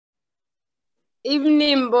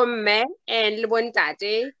Evening, Bomme and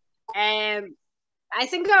Libontate. I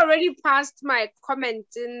think I already passed my comment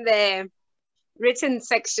in the written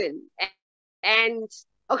section. And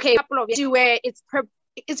okay, a couple of issues where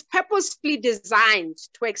it's purposefully designed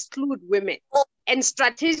to exclude women and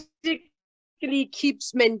strategically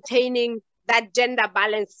keeps maintaining that gender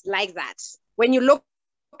balance like that. When you look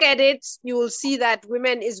at it, you will see that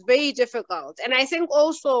women is very difficult. And I think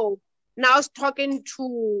also now talking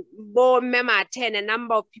to Bo Mema 10, a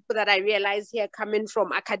number of people that I realize here coming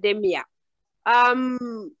from academia, there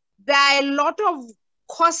are a lot of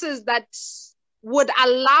courses that would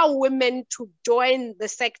allow women to join the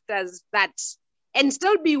sectors that and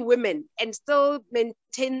still be women and still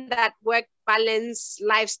maintain that work balance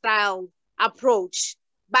lifestyle approach.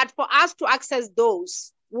 But for us to access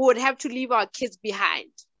those, we would have to leave our kids behind.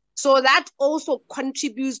 So that also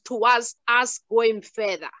contributes towards us going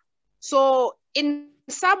further. So in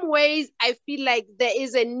some ways, I feel like there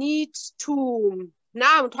is a need to,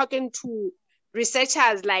 now I'm talking to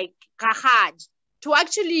researchers like Kahad, to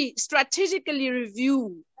actually strategically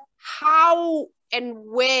review how and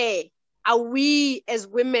where are we as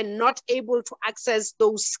women not able to access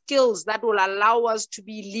those skills that will allow us to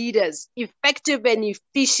be leaders, effective and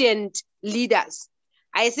efficient leaders.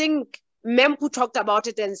 I think Mempu talked about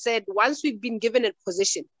it and said, once we've been given a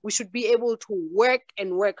position, we should be able to work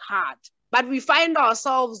and work hard. But we find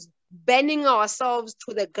ourselves bending ourselves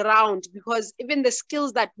to the ground because even the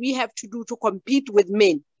skills that we have to do to compete with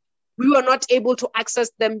men, we were not able to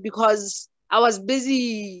access them because I was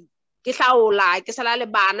busy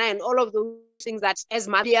and all of those things that as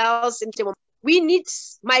else. We need,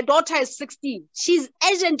 my daughter is 16. She's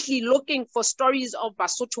urgently looking for stories of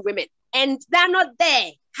Basotho women and they're not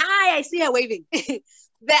there. Hi, I see her waving.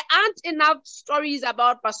 There aren't enough stories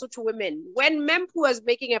about Basotho women. When Mempu was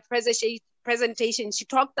making a presentation, she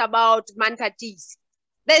talked about mantatis.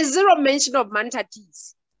 There's zero mention of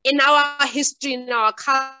mantatis in our history, in our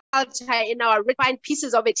culture, in our refined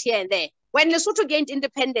pieces of it here and there. When Lesotho gained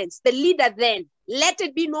independence, the leader then, let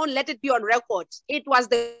it be known, let it be on record, it was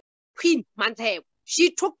the Queen Manthe.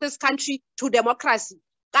 She took this country to democracy.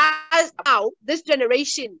 Now, this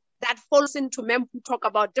generation that falls into men who talk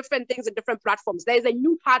about different things in different platforms, there's a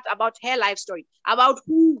new part about her life story, about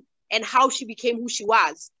who and how she became who she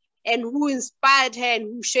was, and who inspired her and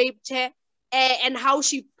who shaped her, and how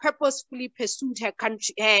she purposefully pursued her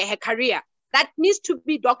country, her career. That needs to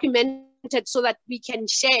be documented so that we can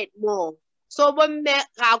share it more. So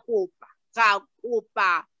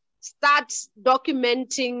start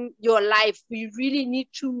documenting your life. We really need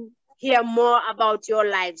to hear more about your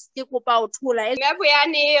lives. We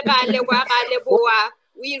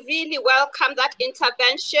really welcome that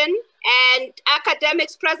intervention. And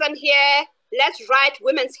academics present here, let's write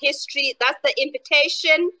women's history. That's the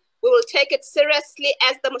invitation. We will take it seriously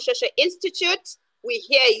as the Moshoeshoe Institute. We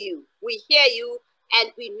hear you,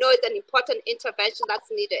 and we know it's an important intervention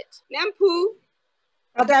that's needed. Mempu?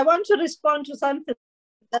 But I want to respond to something.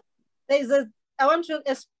 A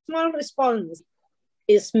small response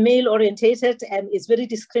is male orientated and is very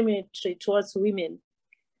discriminatory towards women.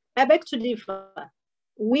 I beg to differ.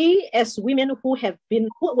 We as women who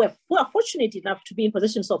are fortunate enough to be in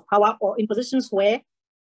positions of power or in positions where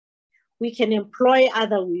we can employ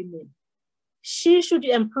other women. She should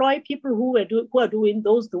employ people who are doing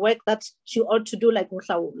the work that she ought to do, like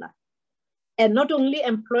Mushaula. And not only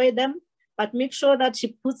employ them, but make sure that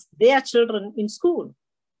she puts their children in school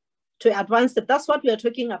to advance them. That's what we are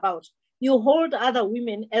talking about. You hold other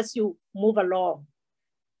women as you move along.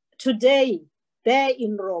 Today, there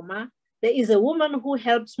in Roma, there is a woman who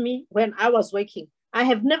helped me when I was working. I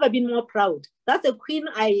have never been more proud. That's a queen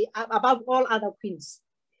above all other queens.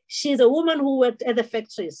 She's a woman who worked at the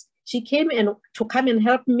factories. She came to come and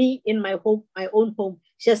help me in my home, my own home.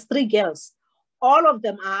 She has 3 girls. All of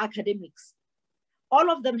them are academics.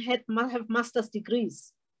 All of them have master's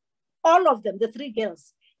degrees. All of them, the 3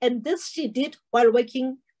 girls. And this she did while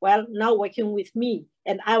now working with me.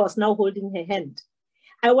 And I was now holding her hand.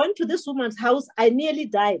 I went to this woman's house. I nearly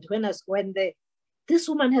died this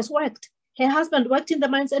woman has worked. Her husband worked in the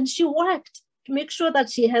mines and she worked to make sure that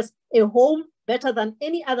she has a home better than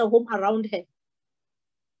any other home around her.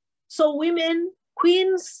 So women,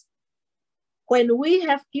 queens, when we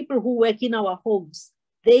have people who work in our homes,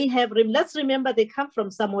 let's remember they come from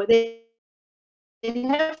somewhere. They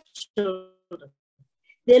have children.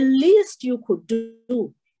 The least you could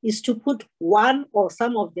do is to put one or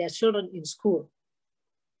some of their children in school.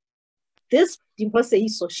 This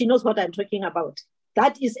so she knows what I'm talking about.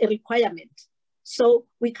 That is a requirement. So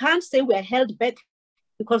we can't say we're held back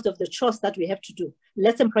because of the chores that we have to do.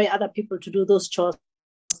 Let's employ other people to do those chores.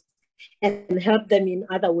 and help them in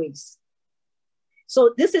other ways.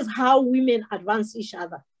 So this is how women advance each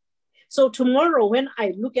other. So tomorrow, when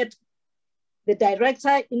I look at the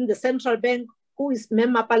director in the central bank, who is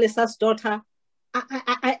Mema Palesa's daughter,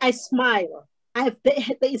 I smile. There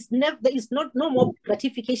is no more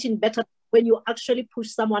gratification better when you actually push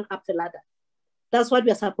someone up the ladder. That's what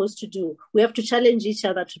we are supposed to do. We have to challenge each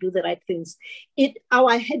other to do the right things.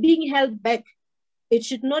 Our being held back, it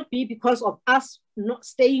should not be because of us not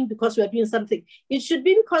staying because we are doing something. It should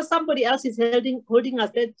be because somebody else is holding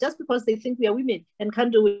us back just because they think we are women and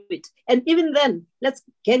can't do it. And even then, let's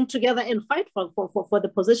gang together and fight for the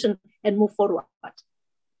position and move forward.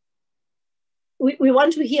 We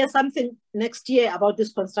want to hear something next year about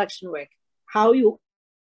this construction work, how you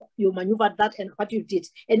maneuvered that and what you did.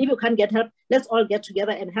 And if you can't get help, let's all get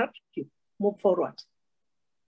together and help you move forward.